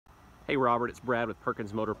Hey Robert, it's Brad with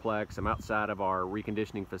Perkins Motorplex. I'm outside of our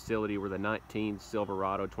reconditioning facility where the 19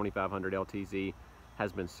 Silverado 2500 LTZ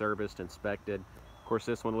has been serviced, inspected. Of course,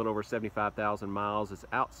 this one a little over 75,000 miles. It's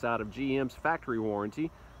outside of GM's factory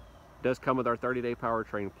warranty. Does come with our 30-day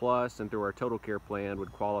powertrain plus, and through our total care plan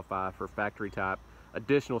would qualify for factory type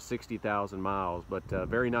additional 60,000 miles. But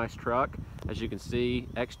very nice truck. As you can see,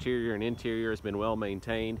 exterior and interior has been well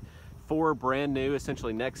maintained. 4 brand new,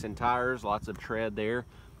 essentially Nexen tires, lots of tread there.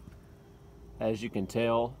 As you can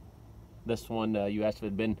tell, this one you asked if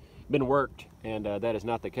it had been worked, and that is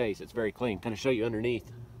not the case. It's very clean. Kind of show you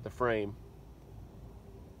underneath the frame.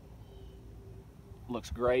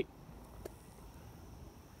 Looks great.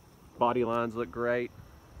 Body lines look great.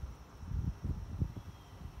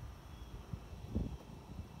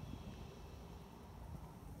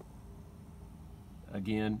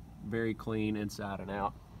 Again, very clean inside and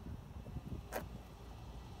out.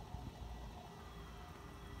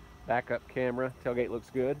 Backup camera, tailgate looks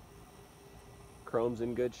good. Chrome's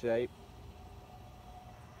in good shape.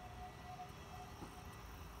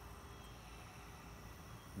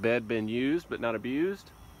 Bed been used but not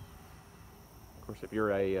abused. Of course, if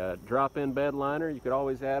you're a drop-in bed liner, you could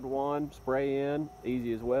always add one, spray in,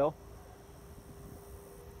 easy as well.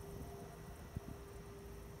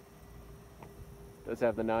 Does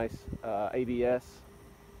have the nice ABS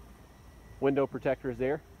window protectors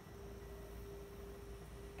there.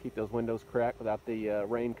 Keep those windows cracked without the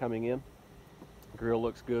rain coming in. Grill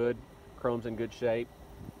looks good. Chrome's in good shape.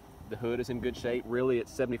 The hood is in good shape. Really, at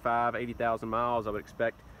 75, 80,000 miles, I would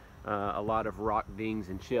expect a lot of rock dings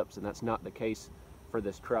and chips, and that's not the case for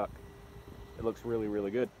this truck. It looks really, really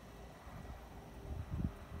good.